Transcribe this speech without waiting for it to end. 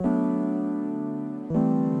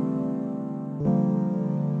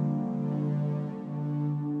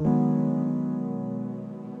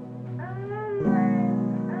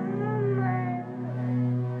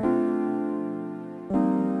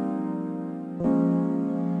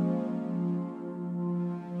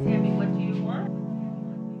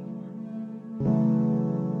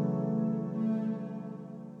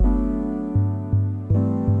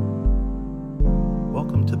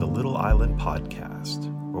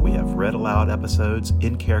podcast, where we have read aloud episodes,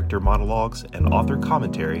 in-character monologues, and author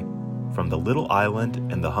commentary from The Little Island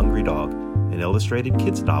and the Hungry Dog, an illustrated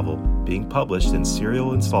kids novel being published in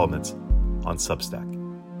serial installments on Substack.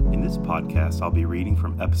 In this podcast, I'll be reading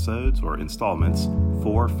from episodes or installments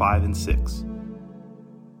 4, 5, and 6.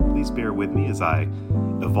 Please bear with me as I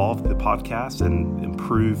evolve the podcast and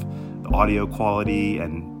improve the audio quality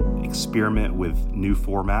and experiment with new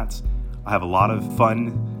formats. I have a lot of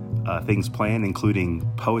fun things planned, including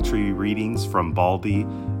poetry readings from Baldy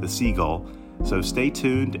the Seagull. So stay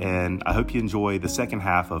tuned, and I hope you enjoy the second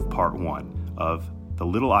half of part 1 of The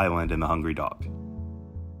Little Island and the Hungry Dog.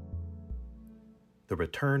 The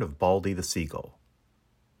return of Baldy the Seagull.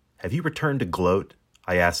 Have you returned to gloat?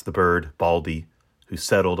 I asked the bird, Baldy, who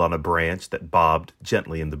settled on a branch that bobbed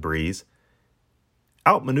gently in the breeze.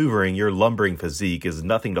 Outmaneuvering your lumbering physique is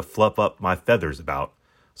nothing to fluff up my feathers about.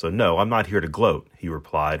 So no, I'm not here to gloat, he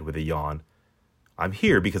replied with a yawn. I'm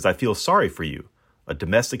here because I feel sorry for you, a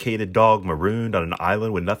domesticated dog marooned on an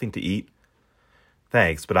island with nothing to eat.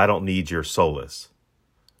 Thanks, but I don't need your solace.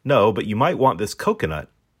 No, but you might want this coconut.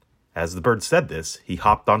 As the bird said this, he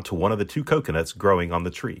hopped onto one of the 2 coconuts growing on the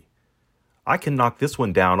tree. I can knock this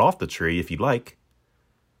one down off the tree if you like.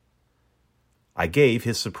 I gave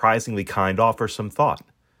his surprisingly kind offer some thought.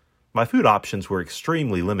 My food options were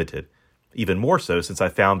extremely limited, even more so since I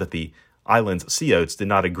found that the island's sea oats did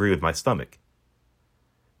not agree with my stomach.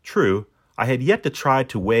 True, I had yet to try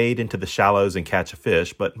to wade into the shallows and catch a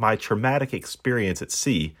fish, but my traumatic experience at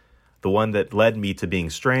sea, the one that led me to being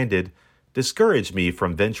stranded, discouraged me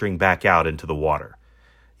from venturing back out into the water.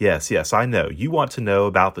 Yes, I know. You want to know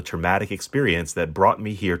about the traumatic experience that brought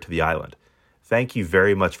me here to the island. Thank you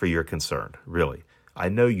very much for your concern, really. I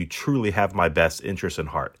know you truly have my best interest in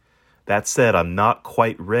heart. That said, I'm not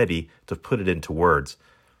quite ready to put it into words.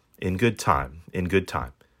 In good time.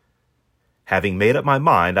 Having made up my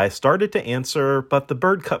mind, I started to answer, but the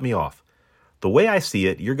bird cut me off. The way I see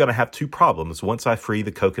it, you're going to have 2 problems once I free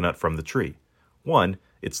the coconut from the tree. 1,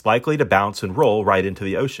 it's likely to bounce and roll right into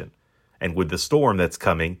the ocean. And with the storm that's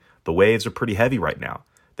coming, the waves are pretty heavy right now.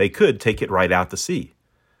 They could take it right out to sea.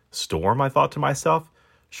 Storm, I thought to myself.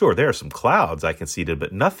 Sure, there are some clouds, I conceded,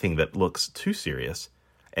 but nothing that looks too serious.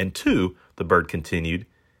 And 2, the bird continued,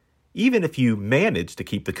 even if you manage to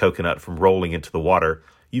keep the coconut from rolling into the water,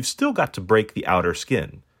 you've still got to break the outer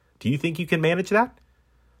skin. Do you think you can manage that?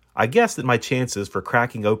 I guessed that my chances for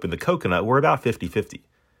cracking open the coconut were about 50-50.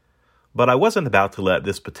 But I wasn't about to let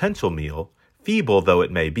this potential meal, feeble though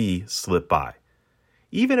it may be, slip by.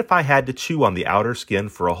 Even if I had to chew on the outer skin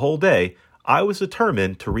for a whole day, I was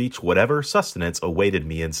determined to reach whatever sustenance awaited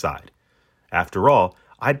me inside. After all,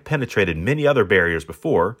 I'd penetrated many other barriers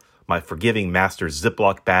before, my forgiving master's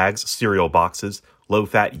Ziploc bags, cereal boxes,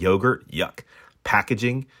 low-fat yogurt, yuck,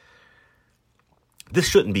 packaging. This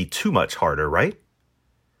shouldn't be too much harder, right?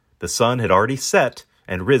 The sun had already set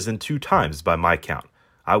and risen 2 times by my count.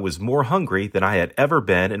 I was more hungry than I had ever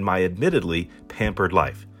been in my admittedly pampered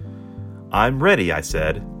life. I'm ready, I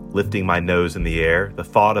said, lifting my nose in the air, the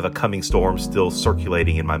thought of a coming storm still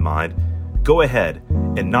circulating in my mind. Go ahead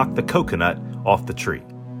and knock the coconut off the tree.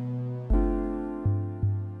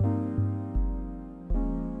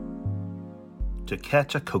 To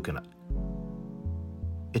catch a coconut.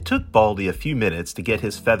 It took Baldy a few minutes to get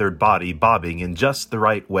his feathered body bobbing in just the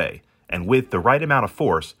right way, and with the right amount of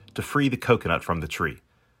force to free the coconut from the tree.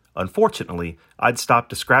 Unfortunately, I'd stopped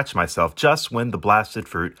to scratch myself just when the blasted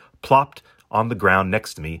fruit plopped on the ground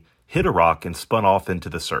next to me, hit a rock, and spun off into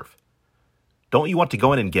the surf. Don't you want to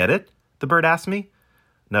go in and get it? The bird asked me.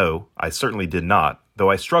 No, I certainly did not, though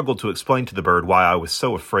I struggled to explain to the bird why I was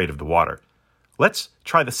so afraid of the water. Let's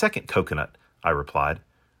try the second coconut, I replied.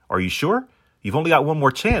 Are you sure? You've only got one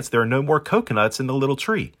more chance. There are no more coconuts in the little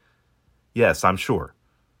tree. Yes, I'm sure.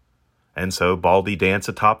 And so Baldy danced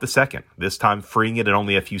atop the second, this time freeing it in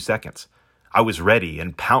only a few seconds. I was ready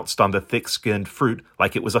and pounced on the thick-skinned fruit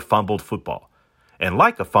like it was a fumbled football. And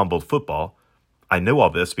like a fumbled football, I know all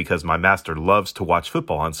this because my master loves to watch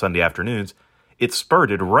football on Sunday afternoons, it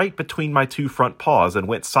spurted right between my 2 front paws and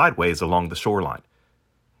went sideways along the shoreline.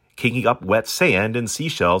 Kicking up wet sand and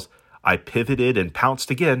seashells, I pivoted and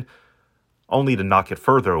pounced again, only to knock it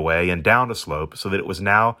further away and down a slope so that it was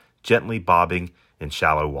now gently bobbing in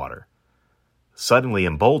shallow water. Suddenly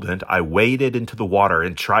emboldened, I waded into the water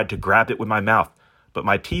and tried to grab it with my mouth, but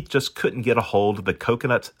my teeth just couldn't get a hold of the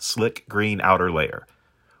coconut's slick green outer layer.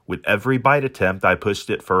 With every bite attempt, I pushed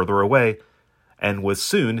it further away and was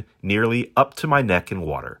soon nearly up to my neck in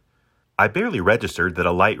water. I barely registered that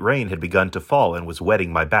a light rain had begun to fall and was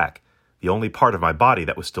wetting my back, the only part of my body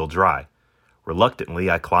that was still dry. Reluctantly,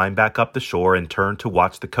 I climbed back up the shore and turned to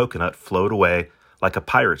watch the coconut float away like a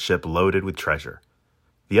pirate ship loaded with treasure.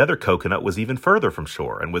 The other coconut was even further from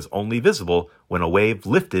shore and was only visible when a wave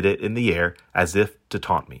lifted it in the air as if to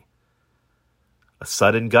taunt me. A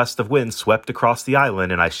sudden gust of wind swept across the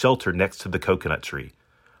island and I sheltered next to the coconut tree.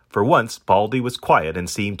 For once, Baldy was quiet and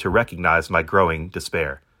seemed to recognize my growing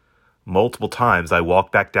despair. Multiple times I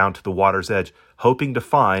walked back down to the water's edge, hoping to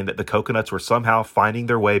find that the coconuts were somehow finding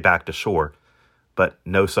their way back to shore. But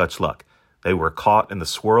no such luck. They were caught in the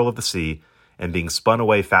swirl of the sea and being spun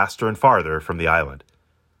away faster and farther from the island.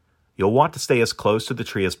 "You'll want to stay as close to the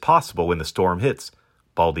tree as possible when the storm hits,"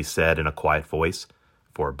 Baldy said in a quiet voice,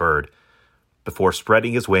 for a bird, before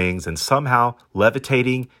spreading his wings and somehow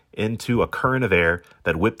levitating into a current of air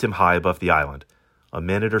that whipped him high above the island. A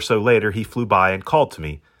minute or so later he flew by and called to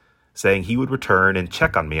me, saying he would return and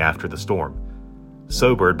check on me after the storm.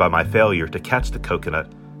 Sobered by my failure to catch the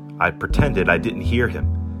coconut, I pretended I didn't hear him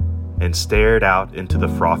and stared out into the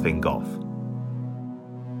frothing gulf.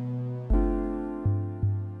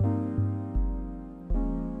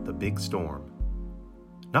 The big storm.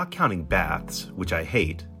 Not counting baths, which I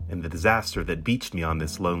hate, and the disaster that beached me on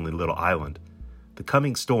this lonely little island, the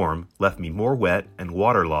coming storm left me more wet and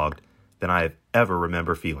waterlogged than I ever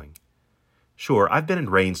remember feeling. Sure, I've been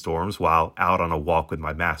in rainstorms while out on a walk with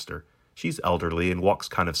my master. She's elderly and walks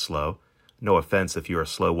kind of slow. No offense if you're a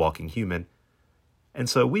slow-walking human. And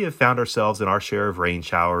so we have found ourselves in our share of rain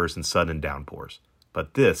showers and sudden downpours.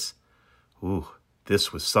 But this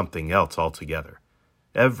was something else altogether.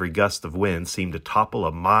 Every gust of wind seemed to topple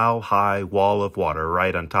a mile-high wall of water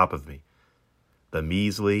right on top of me. The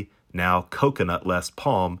measly, now coconut-less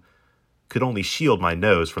palm could only shield my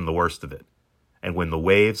nose from the worst of it. And when the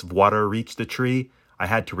waves of water reached the tree, I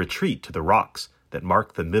had to retreat to the rocks that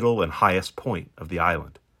marked the middle and highest point of the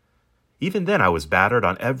island. Even then I was battered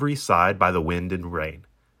on every side by the wind and rain.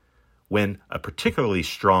 When a particularly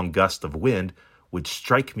strong gust of wind would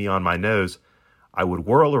strike me on my nose, I would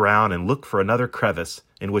whirl around and look for another crevice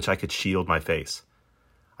in which I could shield my face.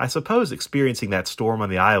 I suppose experiencing that storm on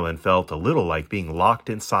the island felt a little like being locked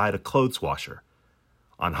inside a clothes washer,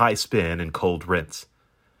 on high spin and cold rinse.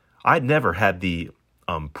 I'd never had the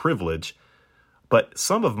privilege, but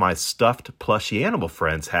some of my stuffed plushy animal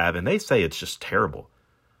friends have, and they say it's just terrible.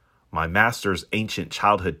 My master's ancient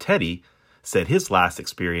childhood teddy said his last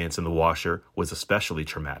experience in the washer was especially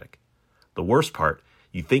traumatic. The worst part,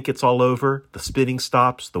 you think it's all over, the spinning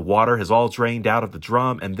stops, the water has all drained out of the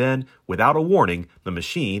drum, and then, without a warning, the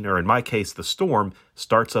machine, or in my case the storm,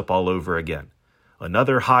 starts up all over again.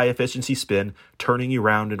 Another high-efficiency spin, turning you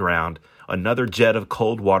round and round, another jet of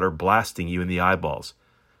cold water blasting you in the eyeballs.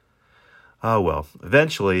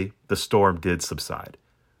 Eventually, the storm did subside.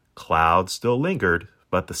 Clouds still lingered,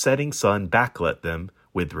 but the setting sun backlit them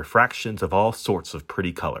with refractions of all sorts of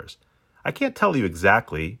pretty colors. I can't tell you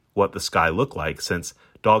exactly what the sky looked like since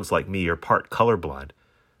dogs like me are part colorblind,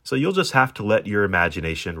 so you'll just have to let your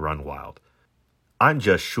imagination run wild. I'm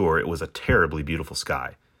just sure it was a terribly beautiful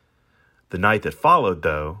sky. The night that followed,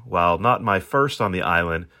 though, while not my first on the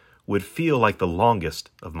island, would feel like the longest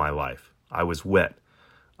of my life. I was wet.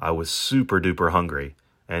 I was super-duper hungry,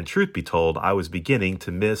 and truth be told, I was beginning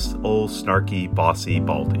to miss old snarky, bossy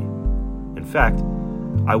Baldy. In fact,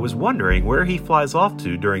 I was wondering where he flies off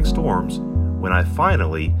to during storms when I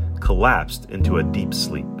finally collapsed into a deep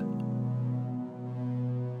sleep.